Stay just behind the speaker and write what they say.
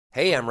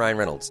Hey, I'm Ryan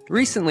Reynolds.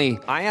 Recently,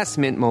 I asked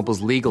Mint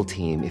Mobile's legal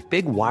team if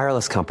big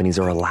wireless companies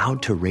are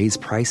allowed to raise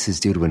prices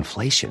due to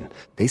inflation.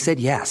 They said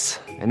yes.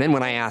 And then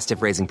when I asked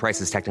if raising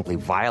prices technically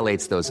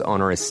violates those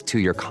onerous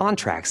two-year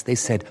contracts, they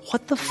said,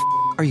 "What the f***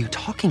 are you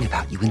talking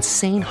about, you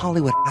insane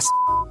Hollywood ass?"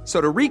 So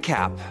to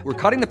recap, we're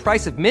cutting the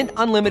price of Mint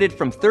Unlimited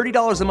from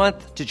 $30 a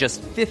month to just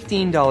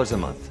 $15 a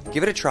month.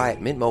 Give it a try at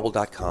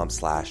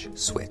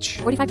mintmobile.com/switch.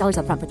 $45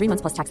 up front for 3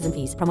 months plus taxes and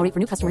fees. Promo rate for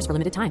new customers for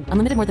limited time.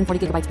 Unlimited more than 40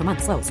 gigabytes per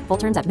month. Slows full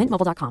terms at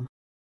mintmobile.com.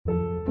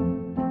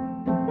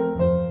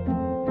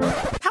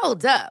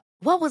 Hold up.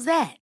 What was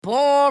that?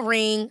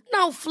 Boring.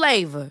 No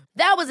flavor.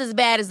 That was as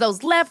bad as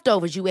those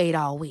leftovers you ate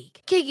all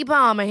week. Keke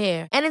Palmer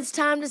here, and it's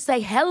time to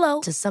say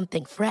hello to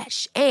something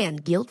fresh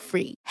and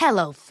guilt-free.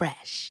 Hello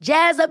Fresh.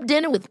 Jazz up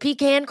dinner with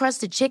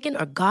pecan-crusted chicken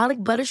or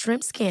garlic butter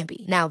shrimp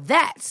scampi. Now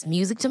that's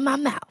music to my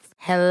mouth.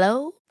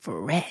 Hello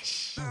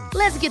Fresh.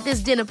 Let's get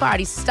this dinner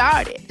party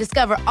started.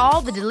 Discover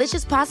all the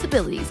delicious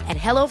possibilities at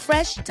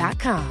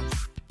hellofresh.com.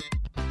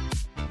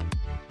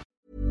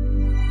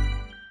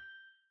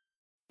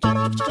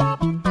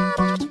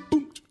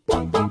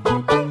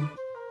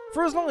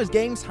 For as long as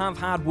games have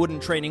had wooden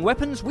training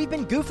weapons, we've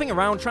been goofing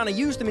around trying to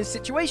use them in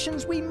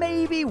situations we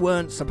maybe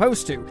weren't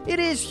supposed to. It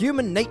is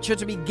human nature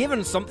to be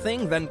given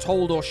something, then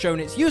told or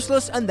shown it's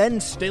useless, and then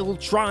still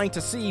try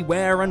to see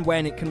where and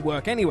when it can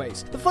work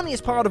anyways. The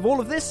funniest part of all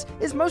of this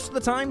is most of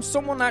the time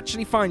someone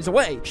actually finds a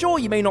way. Sure,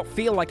 you may not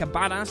feel like a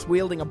badass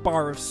wielding a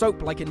bar of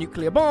soap like a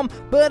nuclear bomb,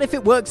 but if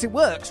it works,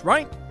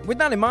 right? With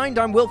that in mind,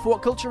 I'm Will for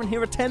What Culture, and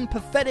here are 10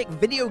 pathetic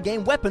video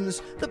game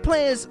weapons that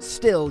players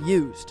still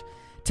used.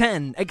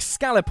 10.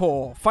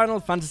 Excalibur, Final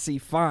Fantasy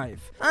V.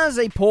 As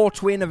a poor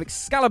twin of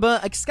Excalibur,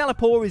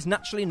 Excalibur is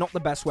naturally not the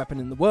best weapon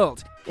in the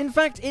world. In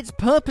fact, it's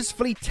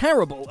purposefully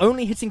terrible,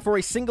 only hitting for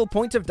a single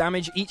point of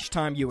damage each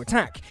time you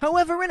attack.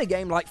 However, in a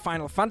game like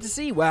Final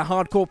Fantasy, where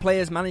hardcore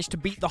players manage to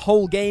beat the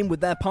whole game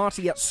with their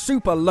party at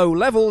super low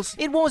levels,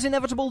 it was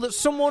inevitable that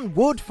someone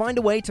would find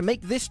a way to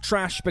make this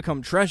trash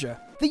become treasure.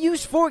 The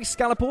use for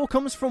Excalibur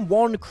comes from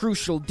one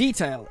crucial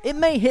detail. It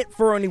may hit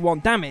for only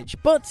 1 damage,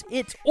 but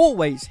it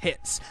always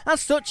hits.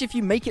 As such, if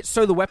you make it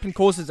so the weapon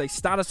causes a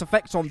status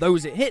effect on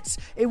those it hits,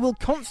 it will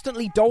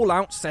constantly dole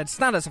out said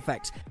status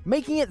effect,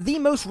 making it the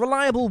most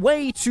reliable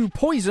way to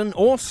poison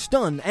or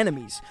stun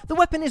enemies. The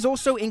weapon is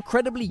also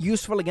incredibly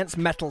useful against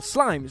metal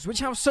slimes, which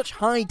have such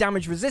high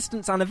damage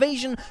resistance and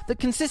evasion that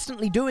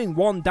consistently doing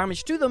 1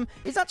 damage to them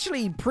is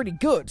actually pretty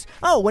good.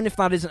 Oh, and if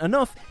that isn't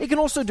enough, it can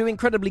also do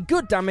incredibly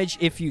good damage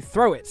if you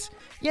throw it.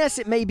 Yes,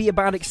 it may be a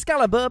bad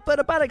Excalibur, but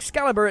a bad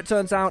Excalibur, it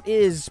turns out,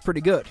 is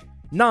pretty good.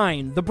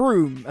 9. The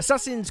Broom,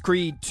 Assassin's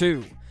Creed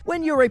 2.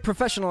 When you're a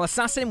professional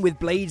assassin with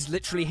blades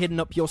literally hidden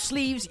up your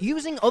sleeves,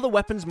 using other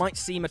weapons might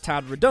seem a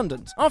tad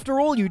redundant.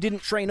 After all, you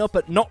didn't train up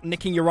at not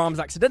nicking your arms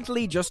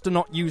accidentally just to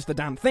not use the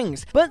damn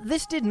things. But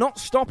this did not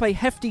stop a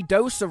hefty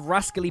dose of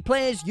rascally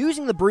players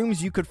using the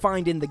brooms you could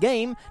find in the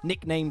game,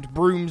 nicknamed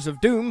Brooms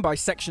of Doom by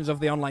sections of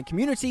the online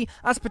community,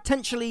 as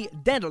potentially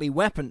deadly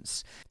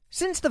weapons.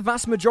 Since the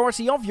vast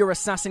majority of your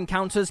assassin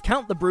counters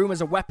count the broom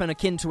as a weapon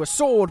akin to a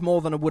sword more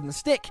than a wooden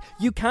stick,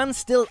 you can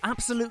still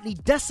absolutely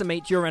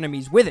decimate your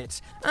enemies with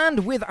it,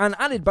 and with an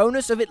added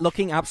bonus of it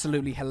looking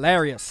absolutely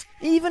hilarious.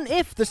 Even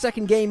if the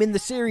second game in the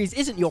series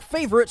isn't your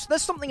favourite,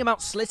 there's something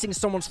about slitting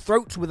someone's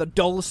throat with a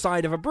dull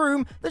side of a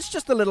broom that's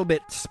just a little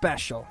bit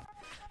special.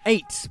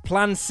 8.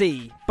 Plan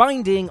C,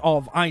 Binding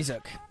of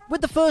Isaac. With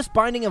the first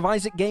Binding of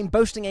Isaac game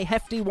boasting a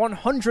hefty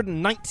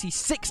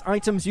 196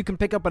 items you can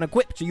pick up and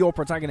equip to your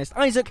protagonist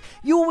Isaac,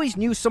 you always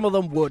knew some of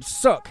them would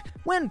suck.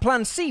 When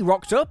Plan C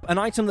rocked up, an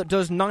item that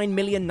does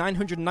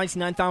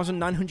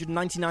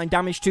 9,999,999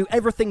 damage to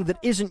everything that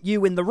isn't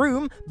you in the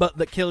room, but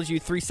that kills you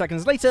 3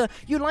 seconds later,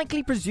 you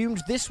likely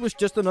presumed this was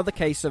just another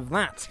case of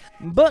that.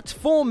 But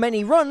for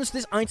many runs,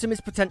 this item is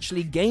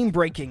potentially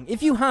game-breaking.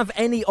 If you have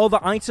any other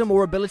item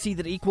or ability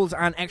that equals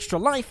an extra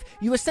life,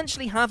 you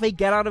essentially have a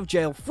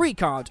get-out-of-jail-free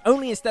card.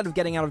 Only instead of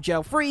getting out of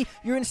jail free,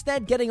 you're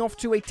instead getting off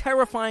to a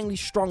terrifyingly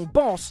strong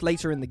boss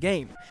later in the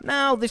game.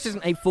 Now, this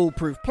isn't a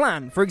foolproof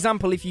plan. For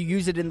example, if you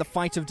use it in the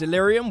Fight of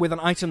Delirium with an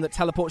item that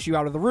teleports you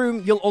out of the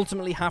room, you'll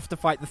ultimately have to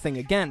fight the thing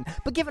again.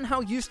 But given how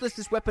useless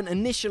this weapon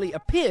initially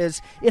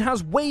appears, it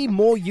has way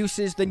more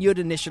uses than you'd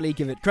initially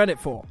give it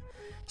credit for.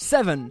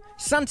 7.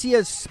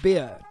 Santia's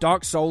Spear,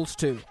 Dark Souls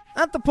 2.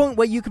 At the point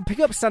where you can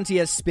pick up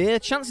Santia's Spear,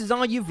 chances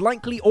are you've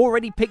likely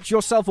already picked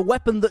yourself a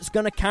weapon that's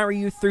going to carry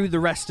you through the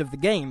rest of the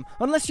game,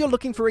 unless you're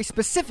looking for a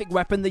specific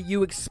weapon that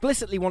you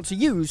explicitly want to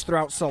use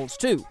throughout Souls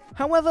 2.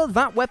 However,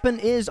 that weapon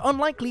is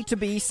unlikely to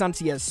be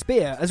Santia's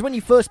Spear, as when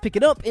you first pick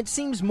it up, it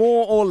seems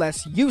more or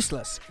less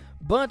useless.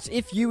 But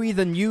if you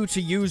either knew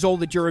to use all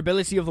the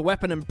durability of the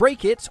weapon and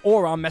break it,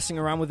 or are messing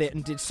around with it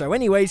and did so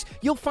anyways,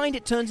 you'll find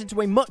it turns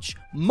into a much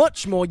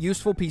more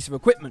useful piece of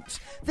equipment.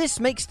 This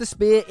makes the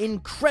spear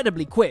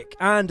incredibly quick,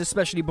 and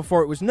especially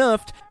before it was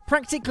nerfed,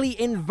 practically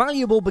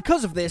invaluable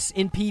because of this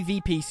in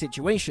PvP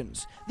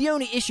situations. The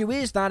only issue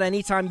is that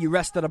anytime you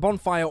rest at a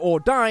bonfire or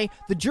die,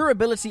 the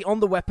durability on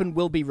the weapon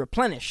will be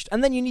replenished,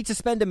 and then you need to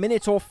spend a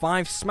minute or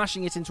 5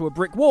 smashing it into a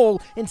brick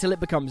wall until it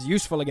becomes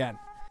useful again.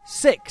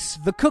 6.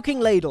 The Cooking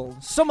Ladle,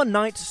 Summon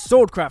Night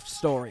Swordcraft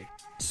Story.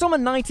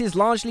 Summon Night is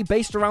largely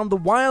based around the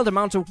wild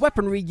amount of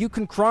weaponry you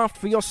can craft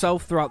for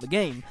yourself throughout the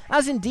game,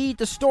 as indeed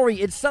the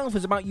story itself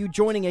is about you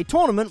joining a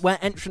tournament where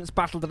entrants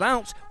battled it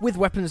out with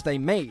weapons they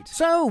made.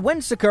 So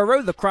when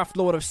Sakura, the craft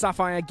lord of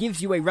Sapphire,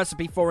 gives you a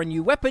recipe for a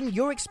new weapon,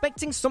 you're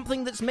expecting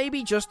something that's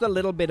maybe just a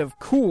little bit of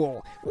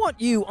cool. What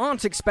you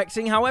aren't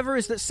expecting, however,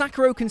 is that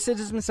Sakura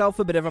considers himself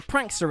a bit of a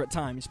prankster at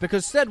times,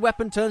 because said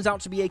weapon turns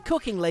out to be a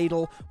cooking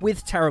ladle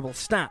with terrible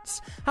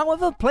stats.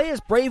 However, players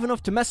brave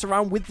enough to mess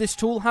around with this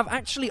tool have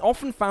actually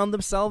often found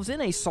themselves in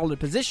a solid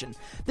position.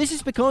 This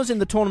is because in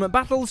the tournament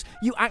battles,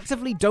 you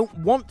actively don't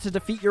want to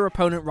defeat your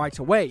opponent right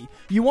away.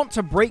 You want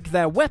to break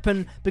their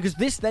weapon, because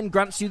this then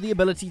grants you the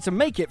ability to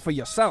make it for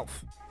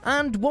yourself.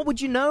 And what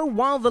would you know,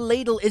 while the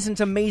ladle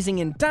isn't amazing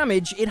in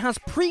damage, it has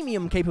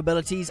premium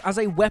capabilities as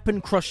a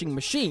weapon-crushing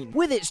machine.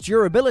 With its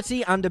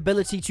durability and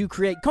ability to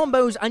create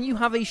combos, and you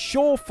have a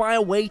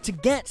surefire way to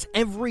get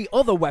every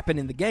other weapon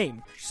in the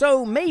game.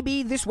 So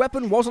maybe this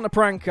weapon wasn't a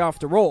prank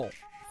after all.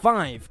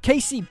 5.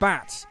 Casey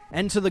Bat,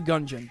 Enter the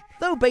Gungeon.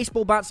 Though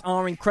baseball bats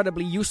are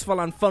incredibly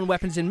useful and fun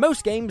weapons in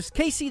most games,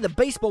 Casey the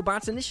baseball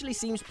bat initially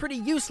seems pretty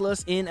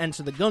useless in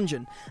Enter the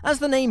Gungeon. As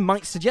the name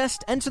might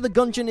suggest, Enter the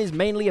Gungeon is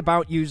mainly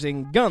about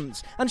using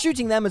guns, and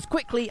shooting them as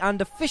quickly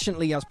and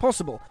efficiently as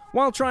possible,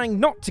 while trying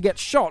not to get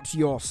shot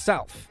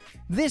yourself.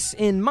 This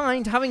in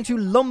mind, having to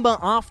lumber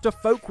after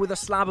folk with a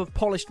slab of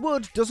polished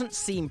wood doesn't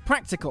seem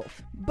practical.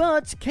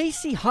 But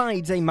Casey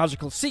hides a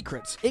magical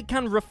secret. It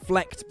can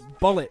reflect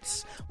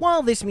bullets.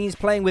 While this means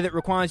playing with it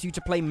requires you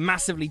to play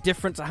massively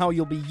different to how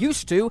you'll be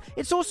used to,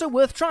 it's also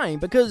worth trying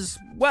because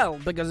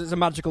it's a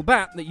magical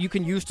bat that you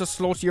can use to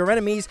slaughter your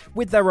enemies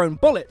with their own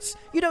bullets.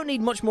 You don't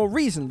need much more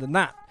reason than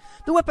that.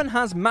 The weapon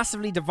has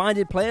massively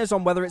divided players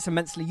on whether it's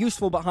immensely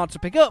useful but hard to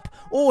pick up,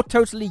 or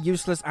totally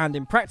useless and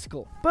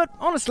impractical. But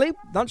honestly,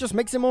 that just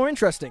makes it more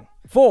interesting.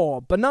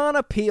 4.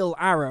 Banana Peel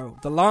Arrow,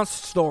 The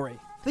Last Story.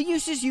 The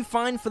uses you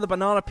find for the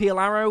banana peel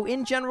arrow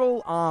in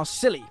general are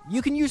silly.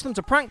 You can use them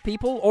to prank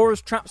people or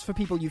as traps for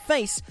people you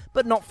face,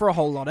 but not for a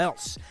whole lot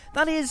else.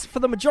 That is, for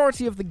the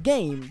majority of the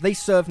game, they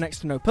serve next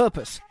to no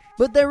purpose.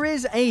 But there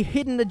is a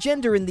hidden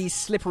agenda in these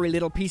slippery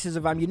little pieces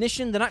of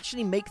ammunition that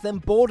actually make them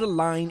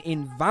borderline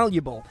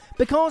invaluable.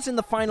 Because in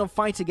the final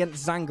fight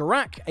against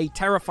Zangarak, a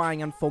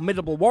terrifying and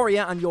formidable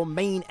warrior and your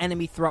main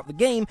enemy throughout the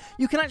game,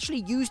 you can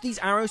actually use these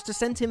arrows to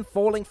send him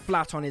falling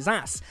flat on his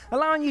ass,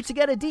 allowing you to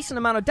get a decent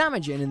amount of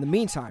damage in the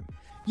meantime.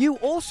 You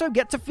also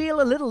get to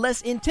feel a little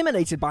less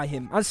intimidated by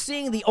him, as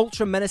seeing the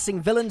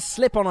ultra-menacing villain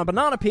slip on a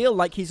banana peel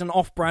like he's an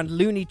off-brand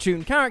Looney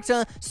Tune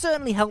character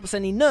certainly helps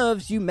any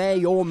nerves you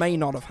may or may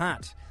not have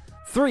had.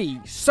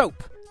 3.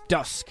 Soap,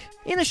 Dusk.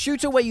 In a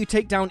shooter where you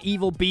take down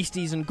evil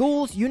beasties and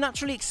ghouls, you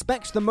naturally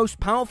expect the most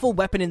powerful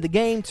weapon in the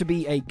game to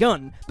be a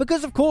gun,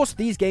 because of course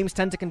these games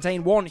tend to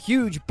contain one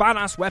huge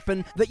badass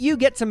weapon that you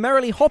get to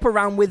merrily hop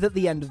around with at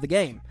the end of the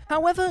game.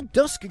 However,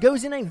 Dusk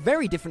goes in a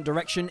very different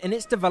direction in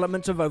its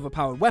development of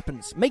overpowered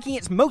weapons, making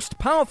its most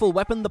powerful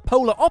weapon the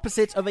polar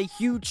opposite of a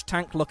huge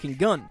tank-looking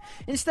gun.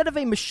 Instead of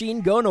a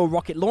machine gun or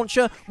rocket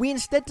launcher, we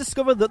instead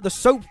discover that the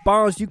soap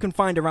bars you can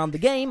find around the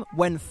game,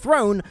 when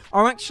thrown,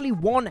 are actually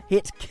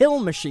one-hit kill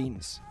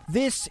machines.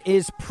 This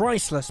is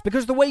priceless,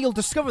 because the way you'll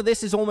discover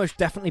this is almost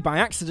definitely by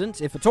accident,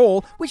 if at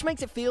all, which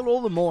makes it feel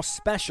all the more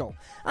special.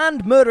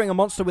 And murdering a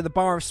monster with a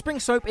bar of spring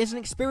soap is an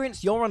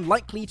experience you're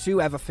unlikely to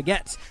ever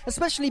forget,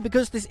 especially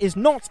because this is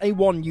not a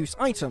one-use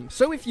item,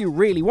 so if you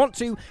really want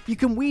to, you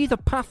can weave a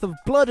path of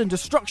blood and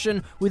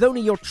destruction with only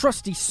your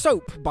trusty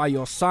soap by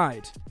your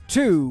side.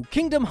 2.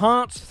 Kingdom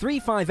Hearts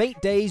 358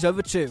 Days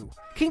Over 2.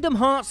 Kingdom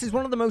Hearts is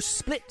one of the most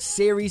split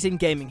series in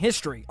gaming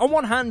history. On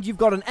one hand, you've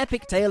got an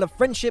epic tale of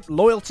friendship,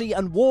 loyalty,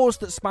 and wars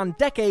that span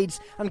decades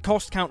and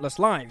cost countless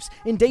lives,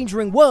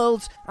 endangering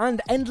worlds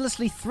and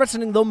endlessly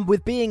threatening them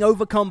with being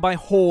overcome by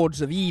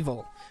hordes of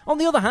evil. On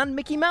the other hand,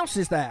 Mickey Mouse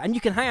is there, and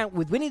you can hang out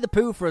with Winnie the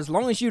Pooh for as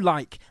long as you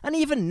like, and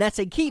even net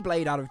a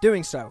Keyblade out of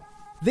doing so.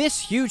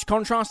 This huge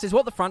contrast is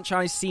what the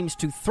franchise seems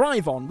to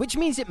thrive on, which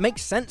means it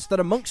makes sense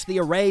that amongst the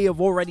array of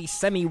already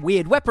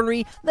semi-weird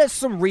weaponry, there's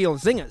some real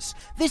zingers.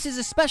 This is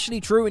especially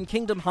true in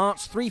Kingdom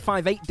Hearts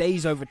 358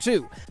 Days Over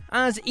 2,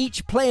 as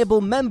each playable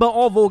member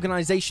of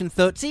Organization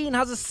 13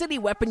 has a silly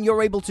weapon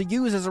you're able to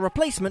use as a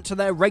replacement to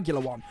their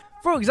regular one.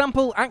 For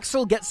example,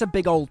 Axel gets a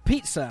big old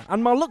pizza,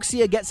 and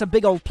Marluxia gets a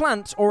big old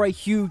plant or a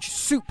huge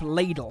soup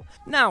ladle.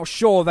 Now,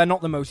 sure, they're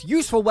not the most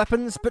useful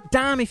weapons, but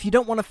damn if you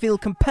don't want to feel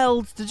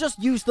compelled to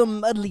just use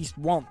them at least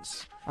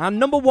once. And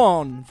number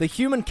 1, the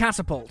Human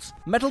Catapult,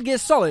 Metal Gear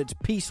Solid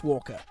Peace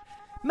Walker.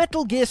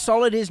 Metal Gear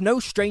Solid is no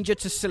stranger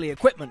to silly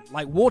equipment,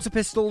 like water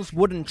pistols,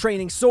 wooden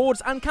training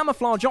swords, and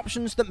camouflage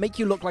options that make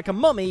you look like a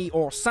mummy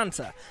or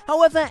Santa.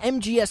 However,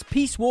 MGS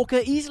Peace Walker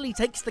easily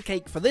takes the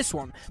cake for this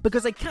one,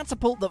 because a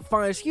catapult that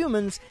fires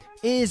humans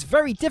is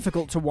very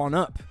difficult to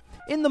one-up.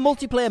 In the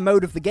multiplayer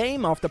mode of the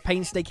game, after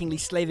painstakingly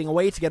slaving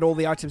away to get all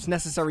the items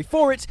necessary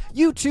for it,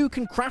 you too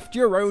can craft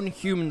your own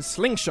human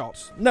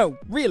slingshot. No,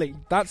 really,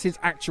 that's his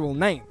actual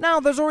name.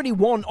 Now, there's already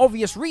one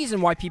obvious reason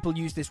why people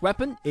use this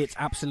weapon. It's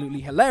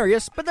absolutely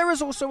hilarious, but there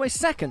is also a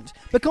second,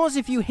 because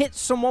if you hit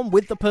someone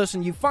with the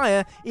person you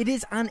fire, it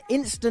is an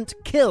instant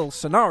kill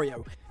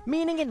scenario,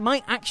 meaning it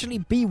might actually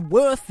be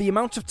worth the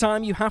amount of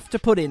time you have to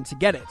put in to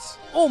get it.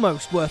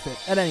 Almost worth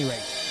it, at any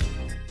rate.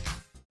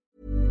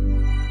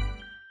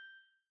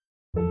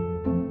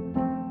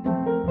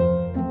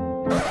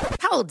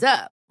 Hold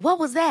up. What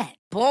was that?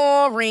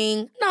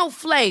 Boring. No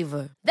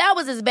flavor. That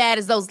was as bad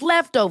as those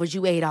leftovers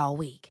you ate all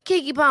week.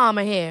 Keke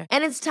Palmer here,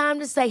 and it's time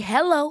to say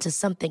hello to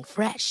something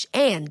fresh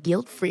and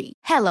guilt-free.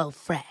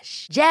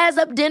 HelloFresh. Jazz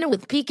up dinner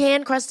with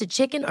pecan-crusted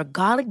chicken or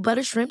garlic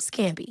butter shrimp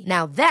scampi.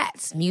 Now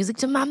that's music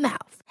to my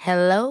mouth.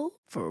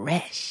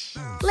 HelloFresh.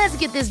 Let's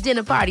get this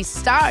dinner party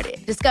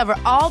started. Discover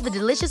all the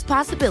delicious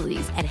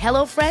possibilities at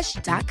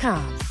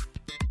HelloFresh.com.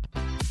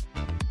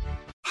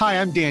 Hi,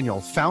 I'm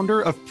Daniel,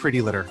 founder of Pretty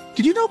Litter.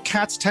 Did you know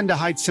cats tend to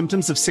hide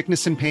symptoms of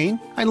sickness and pain?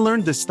 I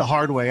learned this the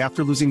hard way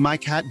after losing my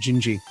cat,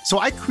 Gingy. So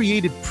I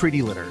created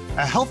Pretty Litter,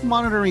 a health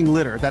monitoring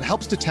litter that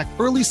helps detect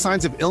early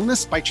signs of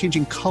illness by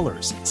changing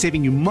colors,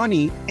 saving you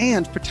money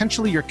and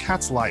potentially your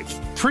cat's life.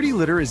 Pretty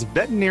Litter is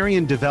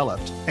veterinarian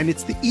developed, and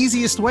it's the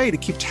easiest way to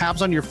keep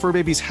tabs on your fur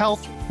baby's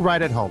health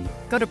right at home.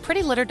 Go to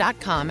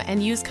prettylitter.com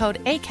and use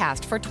code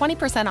ACAST for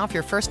 20% off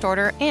your first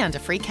order and a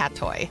free cat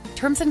toy.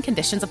 Terms and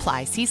conditions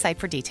apply. See site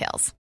for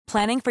details.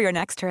 Planning for your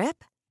next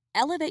trip?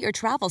 Elevate your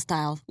travel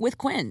style with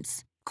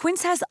Quince.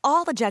 Quince has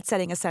all the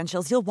jet-setting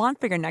essentials you'll want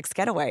for your next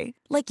getaway,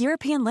 like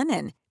European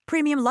linen,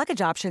 premium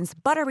luggage options,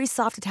 buttery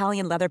soft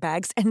Italian leather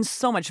bags, and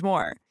so much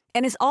more.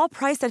 And is all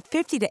priced at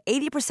 50 to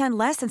 80%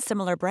 less than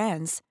similar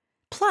brands.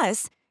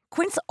 Plus,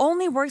 Quince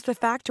only works with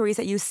factories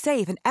that use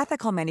safe and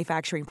ethical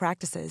manufacturing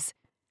practices.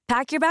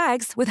 Pack your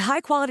bags with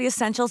high-quality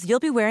essentials you'll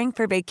be wearing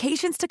for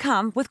vacations to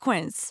come with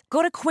Quince.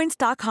 Go to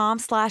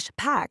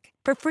quince.com/pack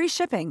for free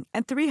shipping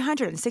and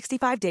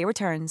 365-day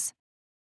returns.